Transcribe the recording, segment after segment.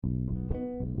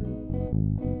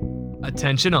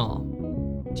Attention all.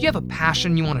 Do you have a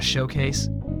passion you want to showcase?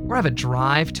 Or have a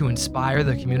drive to inspire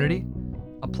the community?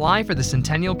 Apply for the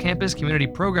Centennial Campus Community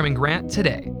Programming Grant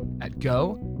today at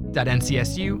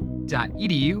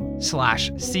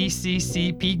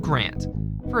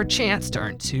go.ncsu.edu/cccpgrant for a chance to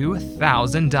earn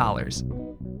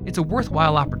 $2,000. It's a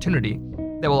worthwhile opportunity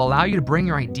that will allow you to bring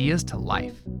your ideas to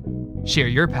life. Share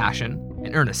your passion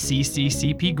and earn a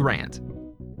CCCP grant.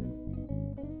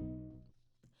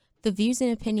 The views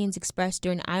and opinions expressed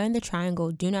during Eye on the Triangle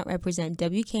do not represent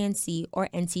WKNC or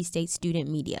NC State student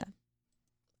media.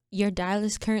 Your dial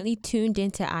is currently tuned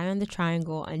into Eye on the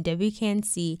Triangle on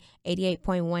WKNC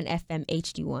 88.1 FM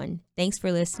HD1. Thanks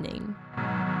for listening.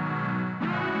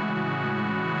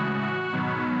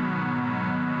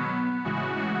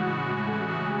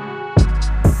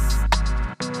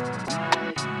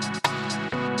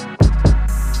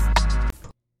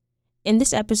 In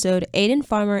this episode, Aiden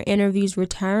Farmer interviews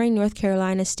retiring North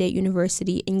Carolina State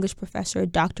University English professor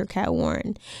Dr. Kat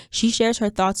Warren. She shares her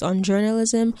thoughts on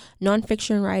journalism,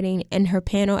 nonfiction writing, and her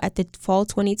panel at the Fall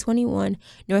 2021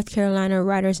 North Carolina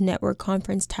Writers Network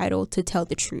Conference titled To Tell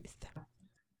the Truth.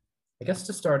 I guess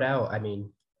to start out,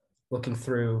 looking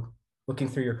through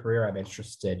your career, I'm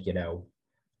interested,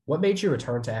 what made you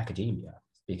return to academia?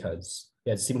 Because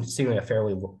it seemed like a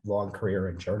fairly long career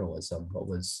in journalism.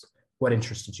 What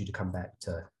interested you to come back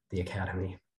to the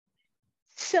academy?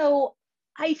 So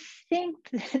I think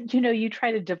that, you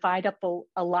try to divide up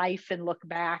a life and look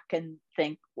back and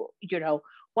think,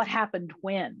 what happened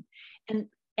when? And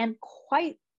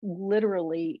quite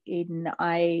literally,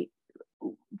 Aiden,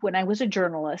 when I was a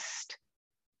journalist,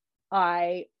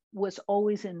 I was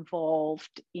always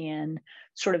involved in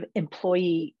sort of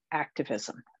employee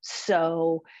activism.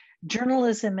 So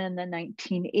journalism in the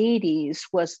 1980s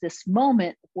was this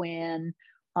moment when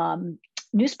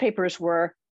newspapers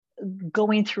were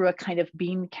going through a kind of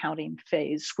bean counting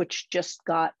phase, which just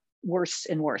got worse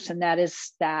and worse. And that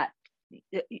is that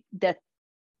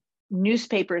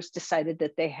newspapers decided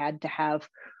that they had to have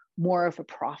more of a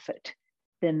profit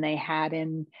than they had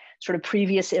in sort of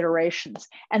previous iterations.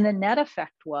 And the net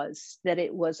effect was that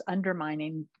it was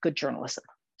undermining good journalism.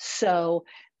 So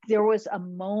there was a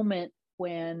moment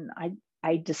when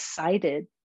I decided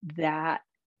that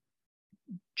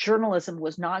journalism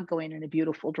was not going in a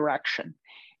beautiful direction.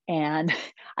 And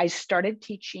I started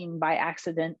teaching by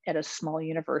accident at a small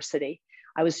university.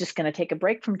 I was just going to take a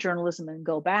break from journalism and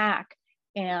go back.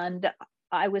 And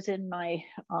I was in my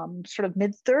sort of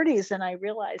mid-30s, and I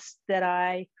realized that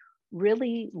I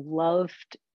really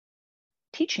loved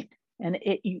teaching. And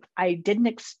I didn't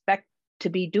expect to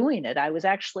be doing it. I was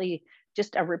actually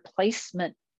just a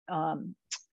replacement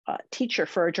teacher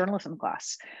for a journalism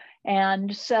class.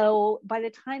 And so by the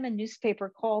time a newspaper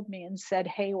called me and said,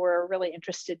 hey, we're really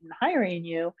interested in hiring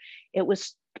you, it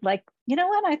was like, you know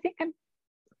what, I think I'm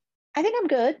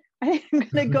good. I think I'm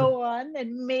going to go on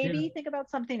and maybe think about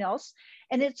something else.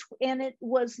 And it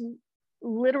was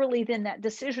literally then that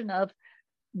decision of,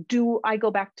 do I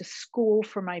go back to school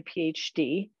for my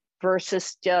PhD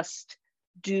versus just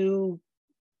do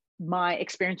my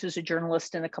experience as a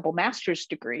journalist and a couple master's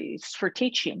degrees for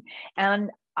teaching. And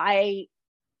I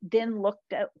then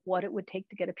looked at what it would take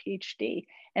to get a PhD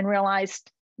and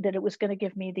realized that it was going to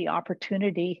give me the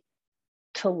opportunity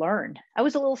to learn. I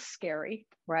was a little scary,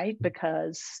 right?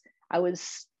 Because I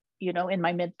was, in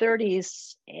my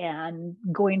mid-30s, and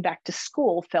going back to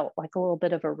school felt like a little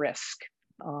bit of a risk.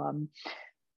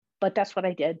 But that's what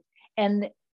I did.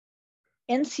 And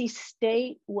NC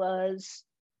State was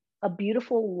a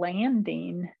beautiful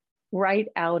landing right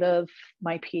out of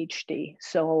my PhD.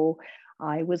 So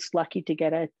I was lucky to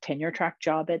get a tenure track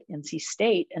job at NC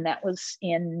State, and that was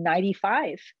in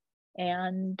 95.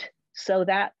 And so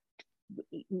that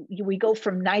we go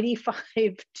from 95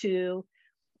 to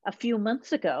a few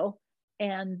months ago,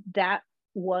 and that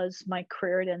was my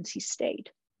career at NC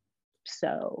State.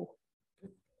 So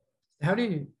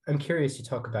I'm curious, you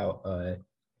talk about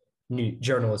new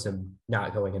journalism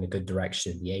not going in a good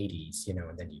direction in the 80s,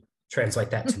 and then you translate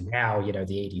that to now, the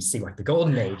 80s seem like the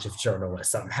golden age of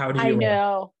journalism. How do you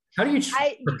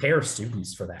prepare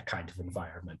students for that kind of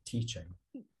environment teaching?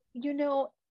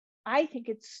 I think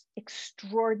it's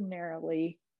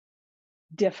extraordinarily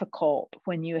difficult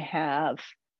when you have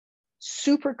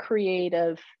super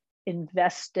creative,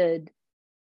 invested,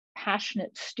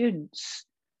 passionate students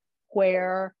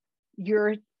where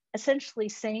you're essentially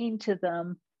saying to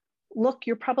them, look,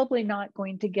 you're probably not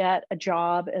going to get a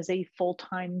job as a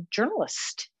full-time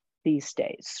journalist these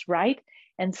days, right?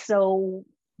 And so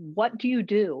what do you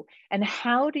do? And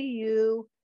how do you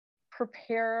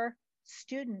prepare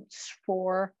students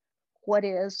for what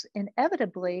is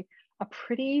inevitably a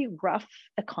pretty rough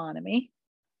economy,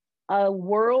 a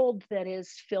world that is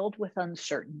filled with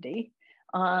uncertainty,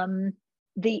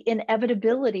 the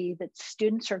inevitability that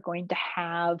students are going to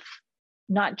have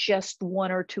not just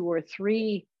one or two or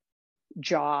three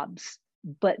jobs,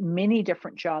 but many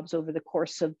different jobs over the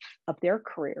course of their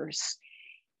careers.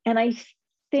 And I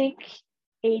think,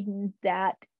 Aidan,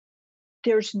 that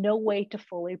there's no way to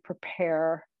fully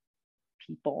prepare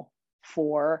people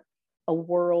for a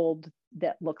world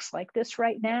that looks like this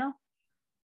right now.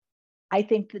 I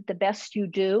think that the best you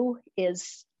do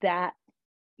is that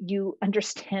you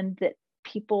understand that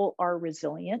people are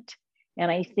resilient.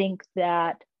 And I think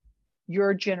that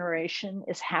your generation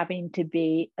is having to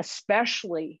be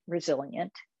especially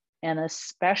resilient and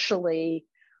especially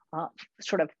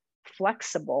sort of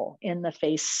flexible in the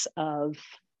face of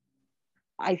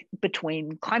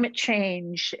between climate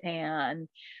change and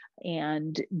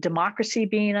democracy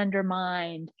being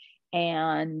undermined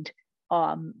and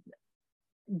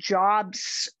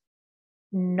jobs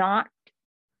not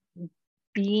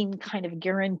being kind of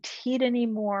guaranteed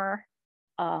anymore.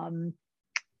 I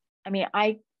mean,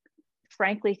 I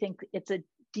frankly think it's a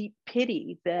deep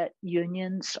pity that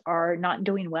unions are not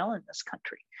doing well in this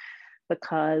country,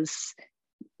 because,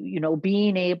 you know,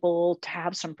 being able to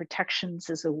have some protections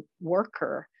as a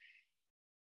worker,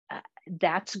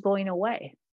 that's going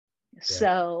away. Yeah.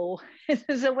 So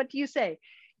what do you say?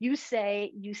 You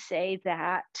say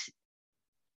that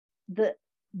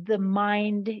the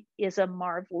mind is a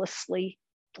marvelously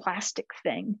plastic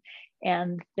thing,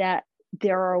 and that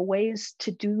there are ways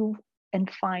to do and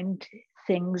find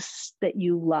things that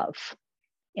you love.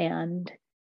 And,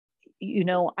 you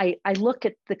know, I look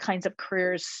at the kinds of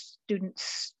careers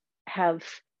students have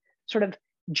sort of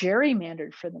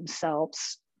gerrymandered for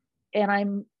themselves,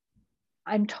 and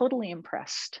I'm totally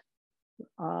impressed.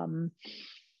 I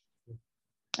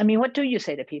mean, what do you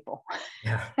say to people?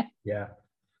 Yeah.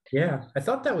 I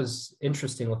thought that was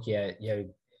interesting looking at,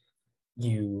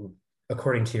 you,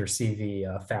 according to your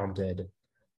CV, founded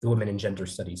the Women and Gender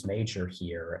Studies major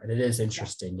here. And it is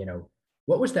interesting,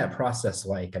 what was that process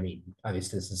like? I mean,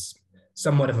 obviously this is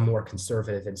somewhat of a more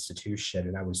conservative institution,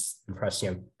 and I was impressed,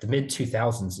 the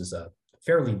mid-2000s is a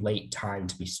fairly late time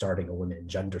to be starting a Women and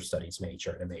Gender Studies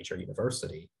major at a major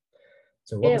university.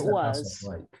 So what was that process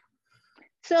like?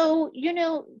 So,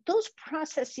 those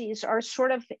processes are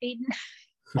sort of,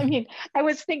 I mean, I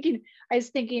was thinking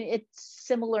it's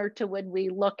similar to when we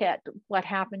look at what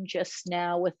happened just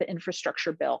now with the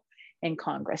infrastructure bill in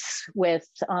Congress, with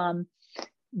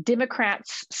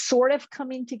Democrats sort of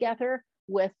coming together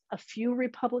with a few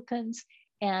Republicans,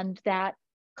 and that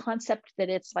concept that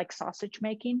it's like sausage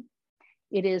making.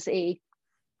 It is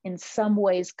in some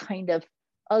ways, kind of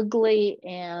ugly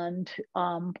and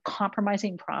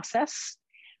compromising process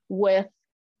with,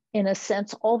 in a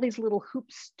sense, all these little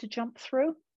hoops to jump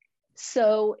through.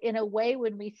 So in a way,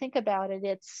 when we think about it,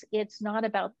 it's not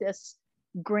about this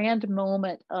grand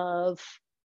moment of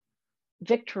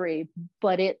victory,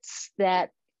 but it's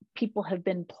that people have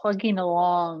been plugging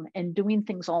along and doing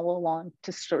things all along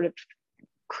to sort of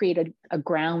create a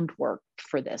groundwork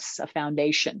for this, a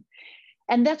foundation.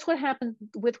 And that's what happened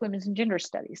with Women's and Gender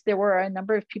Studies. There were a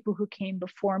number of people who came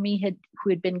before me who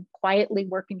had been quietly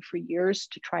working for years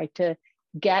to try to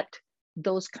get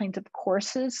those kinds of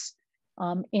courses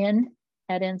in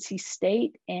at NC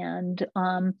State. And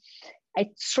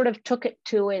I sort of took it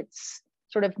to its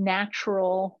sort of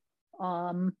natural,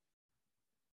 what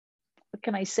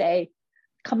can I say,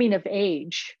 coming of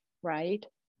age, right?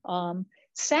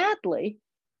 Sadly,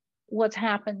 what's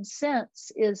happened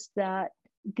since is that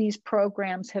these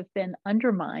programs have been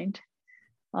undermined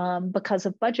because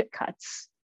of budget cuts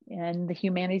in the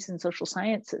humanities and social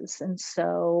sciences. And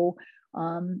so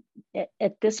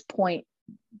at this point,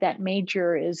 that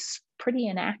major is pretty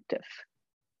inactive.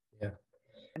 Yeah.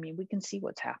 I mean, we can see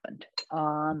what's happened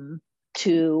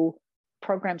to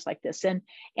programs like this. And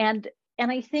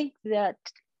I think that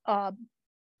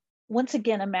once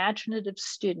again, imaginative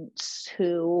students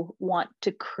who want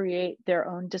to create their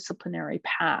own disciplinary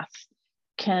path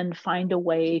can find a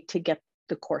way to get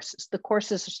the courses. The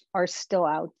courses are still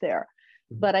out there.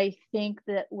 But I think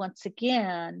that once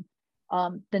again,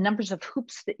 the numbers of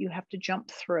hoops that you have to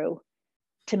jump through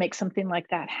to make something like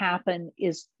that happen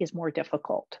is more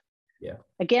difficult. Yeah.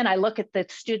 Again, I look at the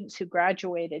students who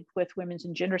graduated with Women's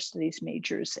and Gender Studies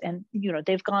majors, and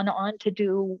they've gone on to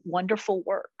do wonderful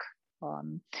work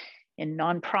in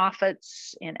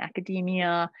nonprofits, in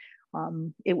academia.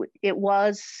 It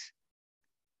was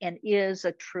and is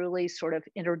a truly sort of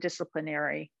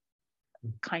interdisciplinary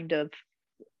kind of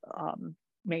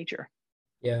major.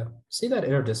 Yeah, see that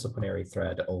interdisciplinary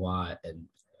thread a lot. And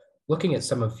looking at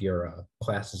some of your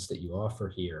classes that you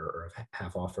offer here or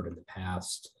have offered in the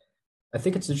past, I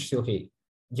think it's interesting to look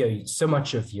at, so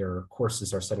much of your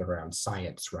courses are centered around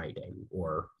science writing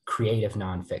or creative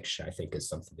nonfiction, I think is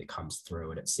something that comes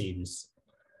through. And it seems,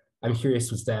 I'm curious,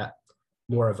 was that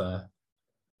more of a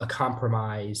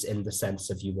compromise in the sense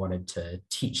of you wanted to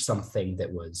teach something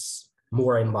that was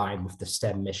more in line with the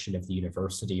STEM mission of the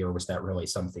university, or was that really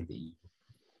something that you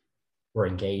were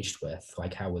engaged with?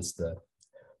 Like, what's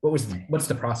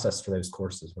the process for those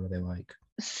courses? What are they like?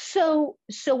 So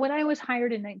when I was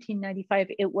hired in 1995,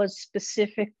 it was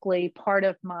specifically part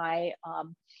of my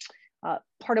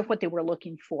part of what they were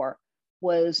looking for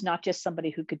was not just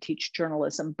somebody who could teach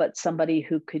journalism, but somebody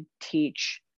who could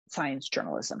teach science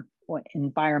journalism or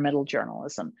environmental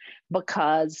journalism,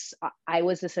 because I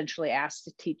was essentially asked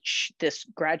to teach this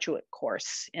graduate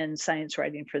course in science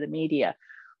writing for the media,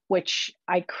 which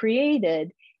I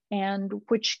created and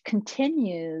which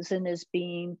continues and is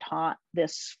being taught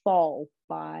this fall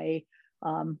by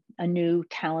a new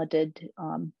talented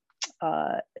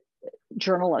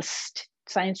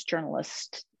science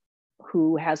journalist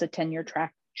who has a tenure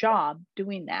track job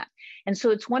doing that. And so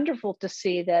it's wonderful to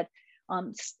see that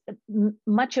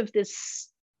much of this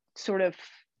sort of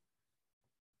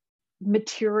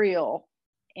material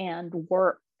and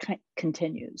work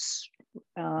continues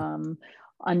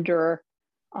under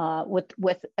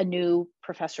with a new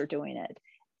professor doing it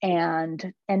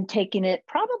and taking it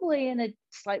probably in a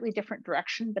slightly different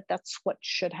direction, but that's what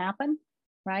should happen,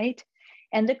 right?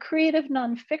 And the creative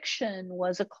nonfiction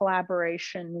was a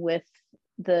collaboration with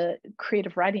the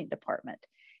creative writing department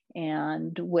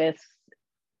and with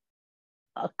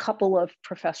a couple of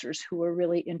professors who were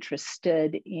really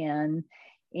interested in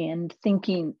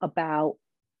thinking about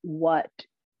what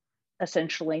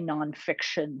essentially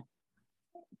nonfiction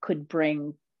could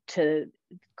bring to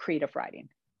creative writing.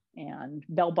 And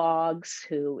Belle Boggs,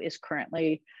 who is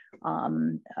currently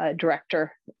a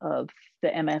director of the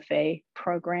MFA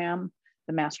program,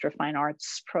 the Master of Fine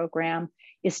Arts program,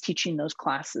 is teaching those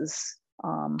classes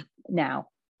now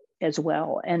as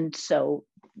well. And so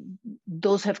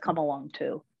those have come along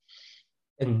too.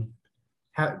 And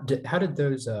how did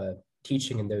those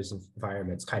teaching in those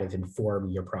environments kind of inform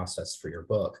your process for your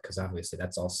book? Because obviously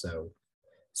that's also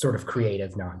sort of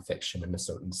creative nonfiction in a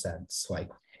certain sense. Like,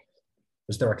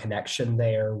 was there a connection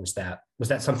there? Was that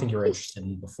something you were interested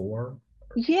in before?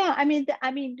 Yeah, I mean,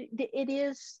 it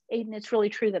is, Aiden, it's really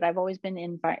true that I've always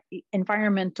been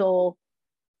environmental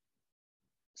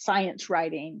science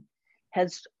writing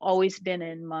has always been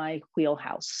in my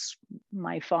wheelhouse.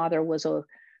 My father was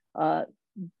a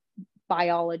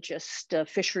biologist, a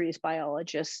fisheries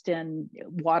biologist, and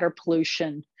water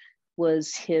pollution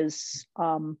was his,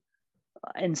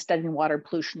 and studying water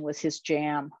pollution was his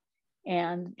jam.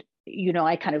 And,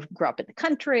 I kind of grew up in the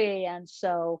country. And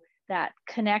so that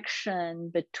connection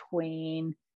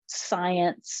between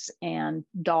science and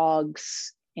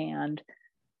dogs and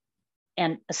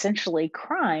essentially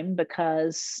crime,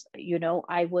 because,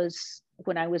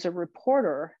 when I was a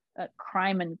reporter,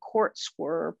 crime and courts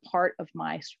were part of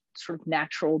my sort of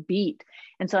natural beat.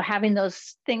 And so having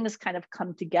those things kind of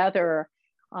come together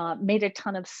made a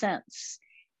ton of sense.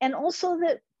 And also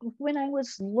that when I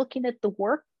was looking at the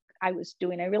work I was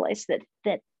doing, I realized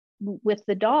that with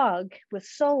the dog, with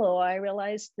Solo, I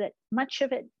realized that much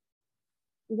of it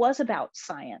was about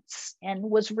science and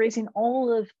was raising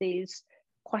all of these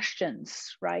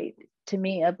questions, right, to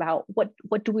me about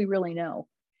what do we really know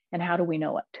and how do we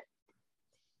know it?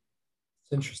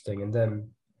 It's interesting. And then,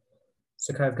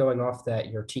 so kind of going off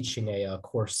that, you're teaching a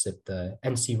course at the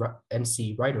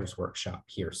NC Writers Workshop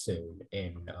here soon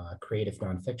in creative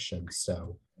nonfiction.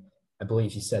 So I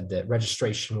believe you said that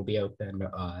registration will be open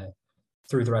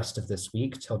through the rest of this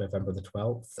week till November the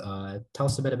 12th. Tell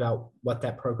us a bit about what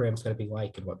that program is going to be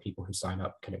like and what people who sign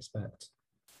up can expect.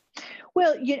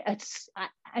 Well,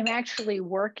 I'm actually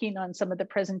working on some of the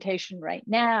presentation right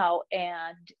now,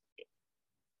 and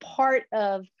part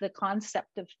of the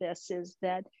concept of this is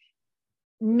that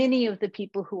many of the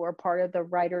people who are part of the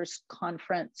Writers'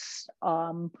 Conference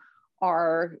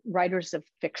are writers of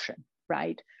fiction,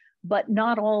 right? But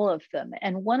not all of them.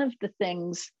 And one of the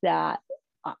things that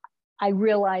I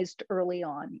realized early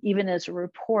on, even as a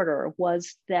reporter,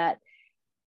 was that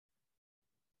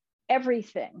every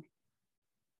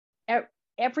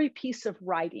piece of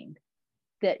writing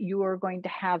that you are going to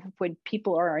have when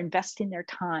people are investing their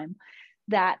time,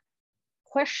 that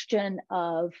question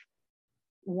of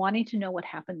wanting to know what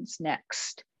happens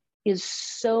next is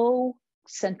so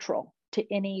central to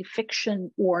any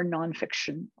fiction or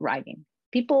nonfiction writing.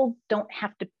 People don't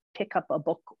have to pick up a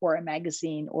book or a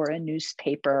magazine or a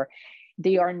newspaper.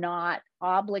 They are not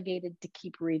obligated to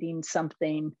keep reading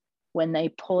something when they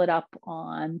pull it up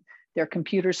on their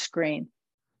computer screen.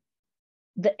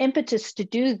 The impetus to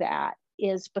do that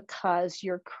is because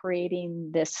you're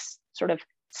creating this sort of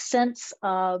sense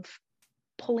of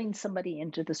pulling somebody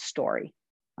into the story.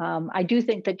 I do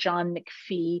think that John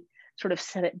McPhee sort of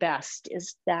said it best,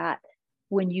 is that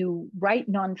when you write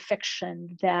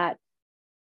nonfiction, that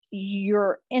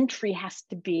your entry has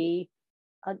to be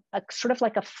a sort of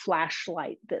like a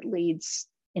flashlight that leads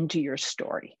into your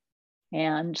story.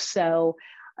 And so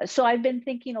I've been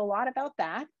thinking a lot about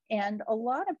that, and a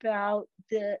lot about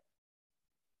the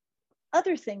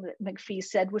other thing that McPhee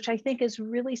said, which I think is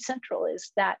really central,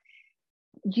 is that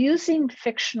using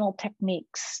fictional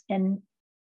techniques in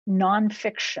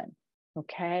nonfiction,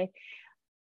 okay?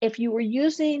 If you were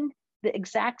using the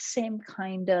exact same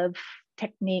kind of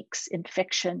techniques in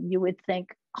fiction, you would think,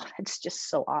 oh, that's just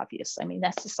so obvious. I mean,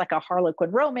 that's just like a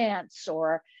Harlequin romance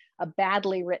or a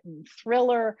badly written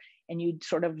thriller, and you'd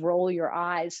sort of roll your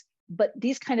eyes. But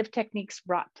these kind of techniques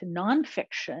brought to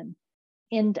nonfiction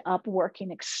end up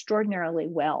working extraordinarily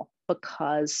well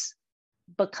because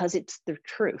it's the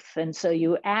truth. And so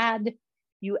you add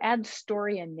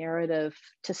story and narrative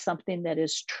to something that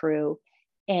is true,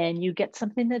 and you get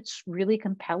something that's really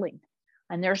compelling.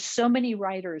 And there's so many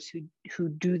writers who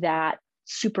do that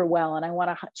super well. And I want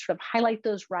to sort of highlight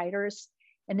those writers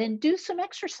and then do some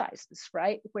exercises,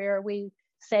 right? Where we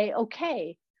say,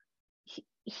 okay,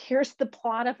 here's the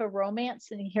plot of a romance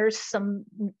and here's some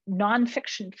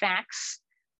nonfiction facts.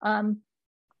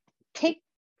 Take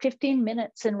 15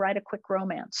 minutes and write a quick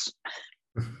romance.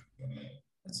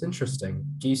 That's interesting.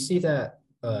 Do you see that?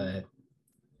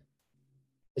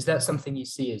 Is that something you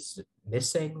see as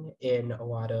missing in a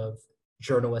lot of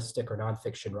journalistic or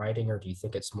nonfiction writing, or do you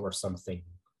think it's more something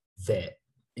that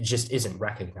just isn't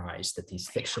recognized, that these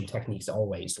fiction techniques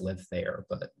always live there?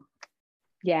 But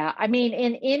yeah, I mean,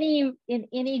 in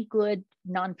any good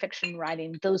nonfiction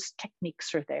writing, those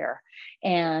techniques are there,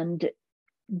 and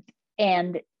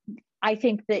I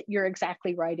think that you're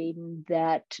exactly right, Aidan,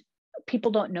 that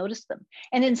people don't notice them,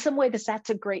 and in some ways,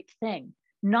 that's a great thing.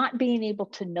 Not being able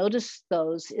to notice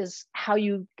those is how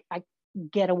you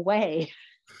get away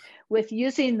with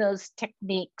using those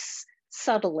techniques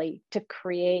subtly to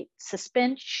create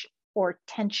suspense or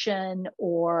tension,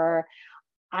 or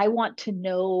I want to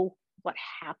know what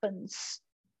happens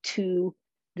to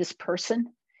this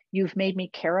person. You've made me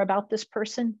care about this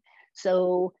person.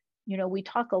 So, we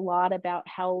talk a lot about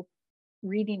how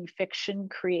reading fiction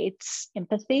creates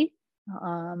empathy.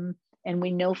 And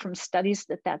we know from studies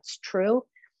that that's true.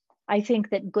 I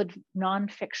think that good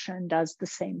nonfiction does the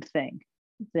same thing,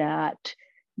 that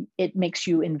it makes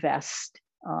you invest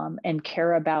and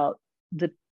care about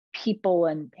the people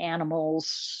and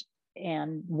animals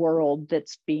and world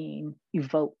that's being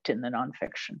evoked in the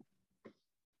nonfiction.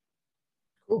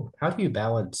 cool. How do you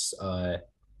balance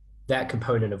that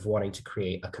component of wanting to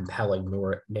create a compelling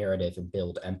narrative and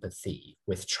build empathy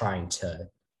with trying to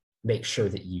make sure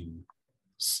that you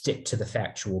stick to the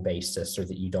factual basis, or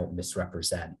that you don't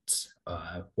misrepresent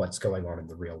what's going on in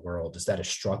the real world? Is that a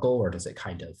struggle, or does it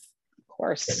kind of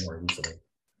course fit more easily?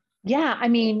 Yeah, I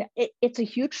mean, it's a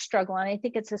huge struggle, and I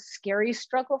think it's a scary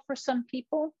struggle for some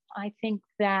people. I think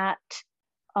that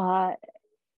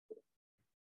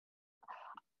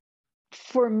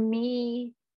for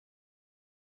me,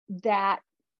 that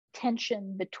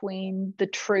tension between the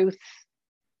truth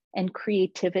and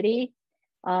creativity,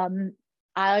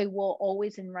 I will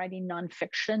always, in writing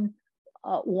nonfiction,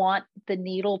 want the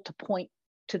needle to point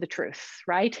to the truth,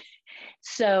 right?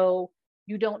 So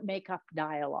you don't make up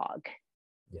dialogue.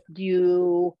 Yeah.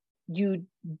 You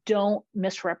don't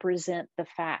misrepresent the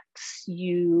facts.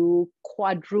 You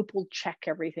quadruple check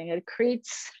everything. It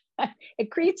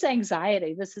creates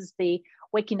anxiety. This is the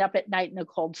waking up at night in a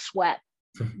cold sweat,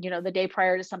 the day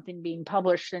prior to something being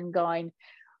published, and going,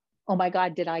 oh my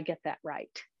God, did I get that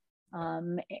right?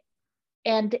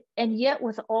 And yet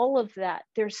with all of that,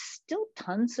 there's still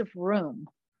tons of room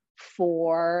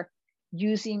for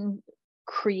using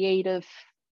creative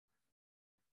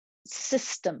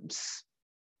systems.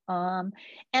 And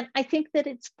I think that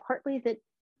it's partly that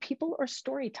people are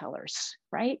storytellers,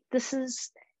 right? This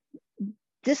is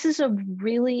a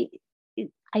really,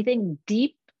 I think,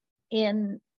 deep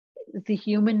in the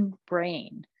human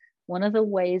brain, one of the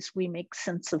ways we make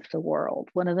sense of the world,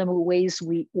 one of the ways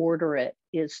we order it,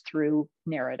 is through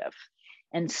narrative.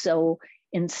 And so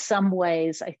in some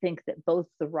ways, I think that both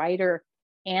the writer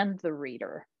and the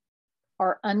reader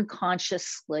are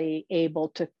unconsciously able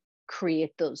to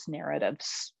create those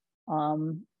narratives,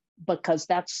 because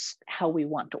that's how we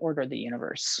want to order the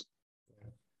universe.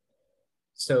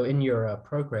 So in your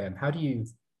program, how do you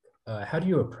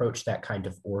approach that kind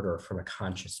of order from a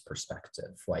conscious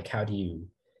perspective? Like, how do you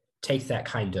take that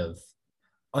kind of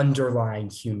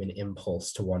underlying human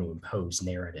impulse to want to impose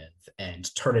narrative and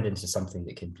turn it into something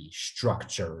that can be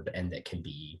structured and that can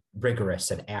be rigorous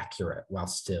and accurate while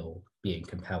still being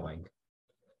compelling?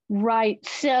 Right.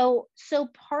 So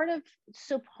part of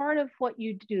what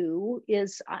you do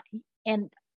is,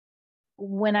 and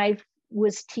when I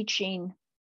was teaching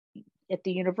at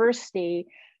the university,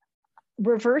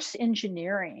 reverse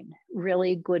engineering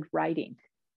really good writing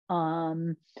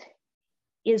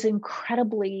is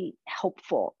incredibly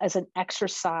helpful as an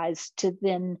exercise to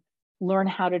then learn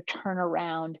how to turn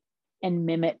around and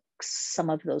mimic some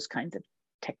of those kinds of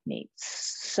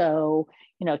techniques. So,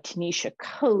 Tanisha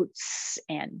Coates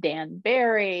and Dan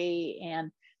Barry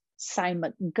and Cy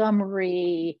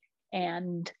Montgomery.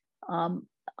 And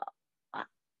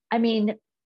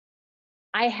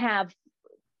I have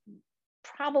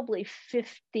probably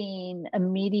 15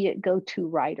 immediate go-to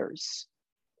writers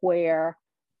where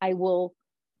I will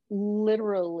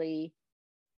literally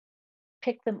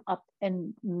pick them up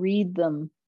and read them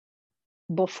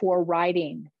before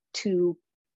writing to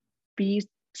be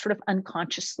sort of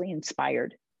unconsciously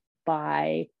inspired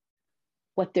by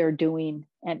what they're doing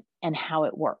and how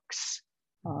it works.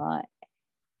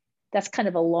 That's kind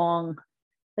of a long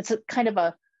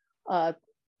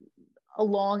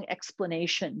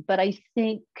explanation, but I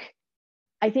think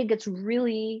it's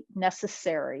really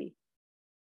necessary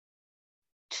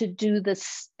to do the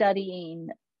studying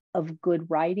of good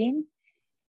writing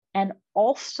and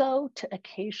also to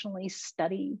occasionally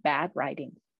study bad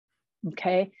writing.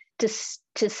 Okay, to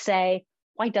say,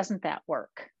 why doesn't that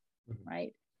work?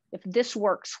 Right? If this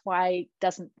works, why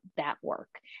doesn't that work?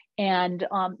 And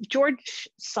George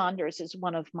Saunders is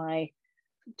one of my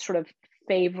sort of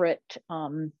favorite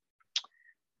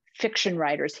fiction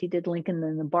writers. He did Lincoln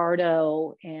and the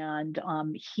Bardo, and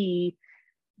he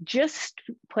just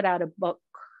put out a book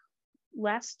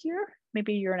last year,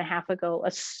 maybe a year and a half ago,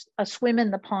 a Swim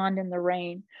in the Pond in the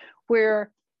Rain,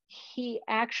 where he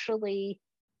actually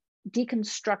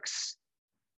deconstructs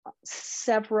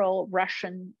several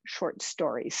Russian short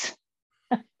stories.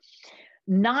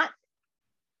 Not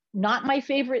my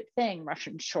favorite thing,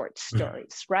 Russian short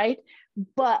stories, right?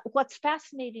 But what's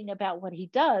fascinating about what he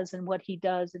does and what he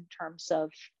does in terms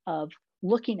of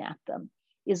looking at them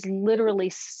is literally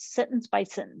sentence by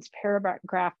sentence,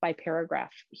 paragraph by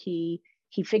paragraph. He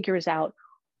figures out,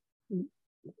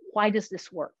 why does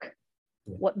this work?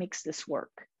 What makes this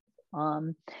work?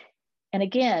 And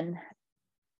again,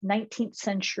 19th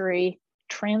century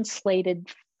translated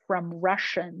from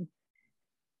Russian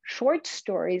short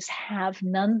stories have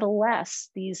nonetheless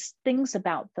these things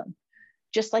about them.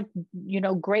 Just like,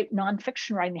 great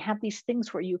nonfiction writing, have these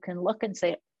things where you can look and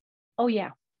say, oh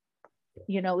yeah,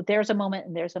 there's a moment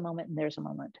and there's a moment and there's a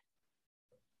moment.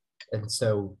 And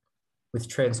so with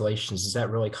translations, does that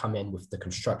really come in with the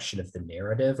construction of the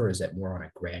narrative, or is it more on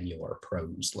a granular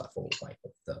prose level, like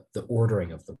the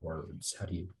ordering of the words? How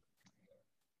do you?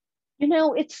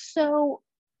 It's so,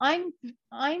 I'm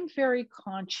very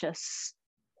conscious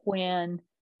when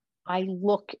I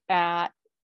look at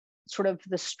sort of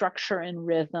the structure and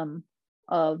rhythm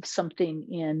of something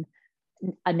in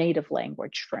a native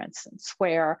language, for instance,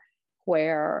 where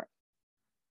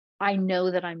I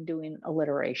know that I'm doing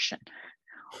alliteration,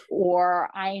 or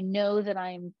I know that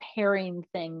I'm pairing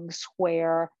things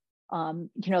where,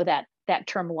 that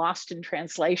term lost in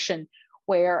translation,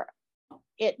 where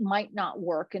it might not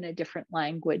work in a different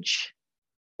language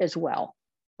as well,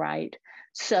 right?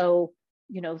 So,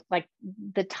 like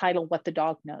the title, What the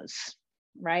Dog Knows,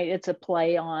 right? It's a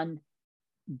play on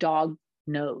dog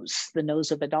nose, the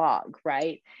nose of a dog,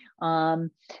 right?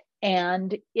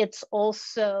 And it's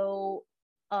also,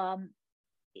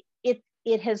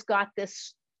 it has got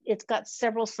this, it's got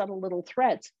several subtle little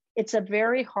threads. It's a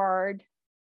very hard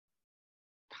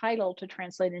title to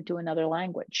translate into another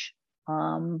language,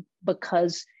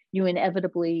 because you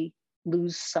inevitably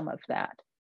lose some of that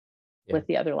with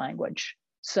the other language.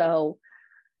 So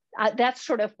that's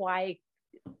sort of why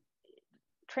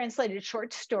translated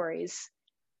short stories,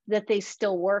 that they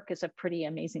still work, is a pretty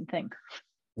amazing thing.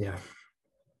 Yeah.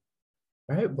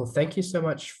 All right. Well, thank you so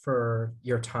much for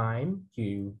your time.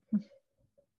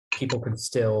 People can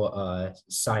still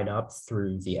sign up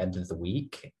through the end of the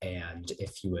week. And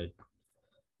if you would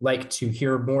like to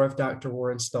hear more of Dr.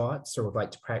 Warren's thoughts, or would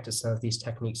like to practice some of these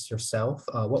techniques yourself,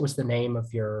 what was the name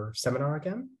of your seminar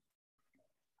again?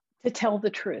 To Tell the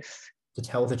Truth. To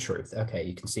Tell the Truth. Okay,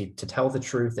 you can see To Tell the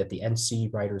Truth at the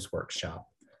NC Writers Workshop.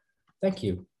 Thank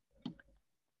you.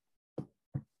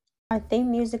 Our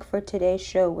theme music for today's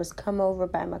show was Come Over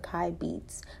by Makai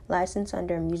Beats, licensed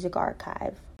under Music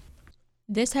Archive.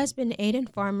 This has been Aiden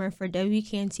Farmer for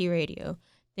WKNC Radio.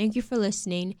 Thank you for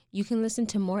listening. You can listen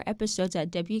to more episodes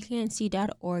at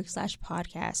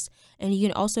wknc.org/podcast, and you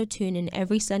can also tune in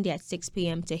every Sunday at 6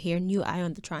 p.m. to hear new Eye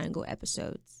on the Triangle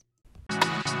episodes.